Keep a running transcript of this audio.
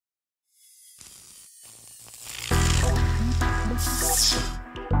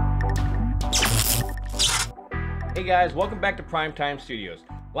Hey guys, welcome back to Primetime Studios.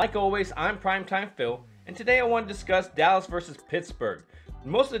 Like always, I'm Primetime Phil, and today I want to discuss Dallas versus Pittsburgh.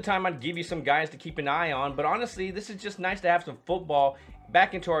 Most of the time I'd give you some guys to keep an eye on, but honestly, this is just nice to have some football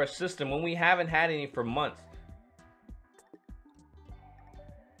back into our system when we haven't had any for months.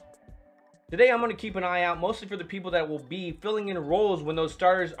 Today I'm going to keep an eye out mostly for the people that will be filling in roles when those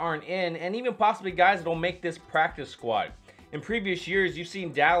starters aren't in, and even possibly guys that will make this practice squad. In previous years, you've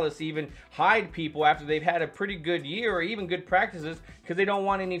seen Dallas even hide people after they've had a pretty good year or even good practices because they don't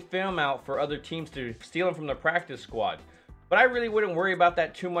want any film out for other teams to steal them from their practice squad. But I really wouldn't worry about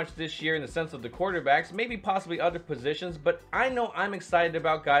that too much this year in the sense of the quarterbacks, maybe possibly other positions, but I know I'm excited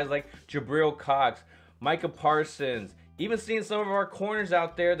about guys like Jabril Cox, Micah Parsons, even seeing some of our corners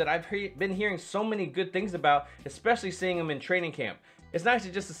out there that I've been hearing so many good things about, especially seeing them in training camp. It's nice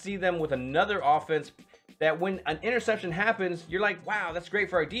just to see them with another offense that when an interception happens, you're like, wow, that's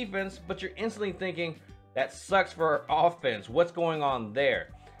great for our defense, but you're instantly thinking, that sucks for our offense. What's going on there?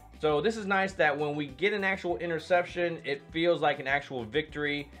 So this is nice that when we get an actual interception, it feels like an actual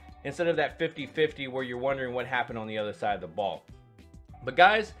victory instead of that 50-50 where you're wondering what happened on the other side of the ball. But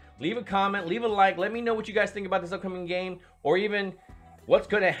guys, leave a comment, leave a like, let me know what you guys think about this upcoming game, or even what's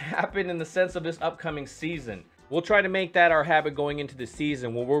going to happen in the sense of this upcoming season. We'll try to make that our habit going into the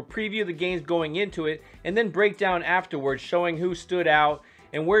season, where we'll preview the games going into it and then break down afterwards, showing who stood out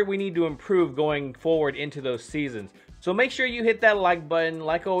and where we need to improve going forward into those seasons. So make sure you hit that like button.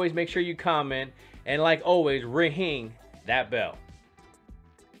 Like always, make sure you comment, and like always, ring that bell.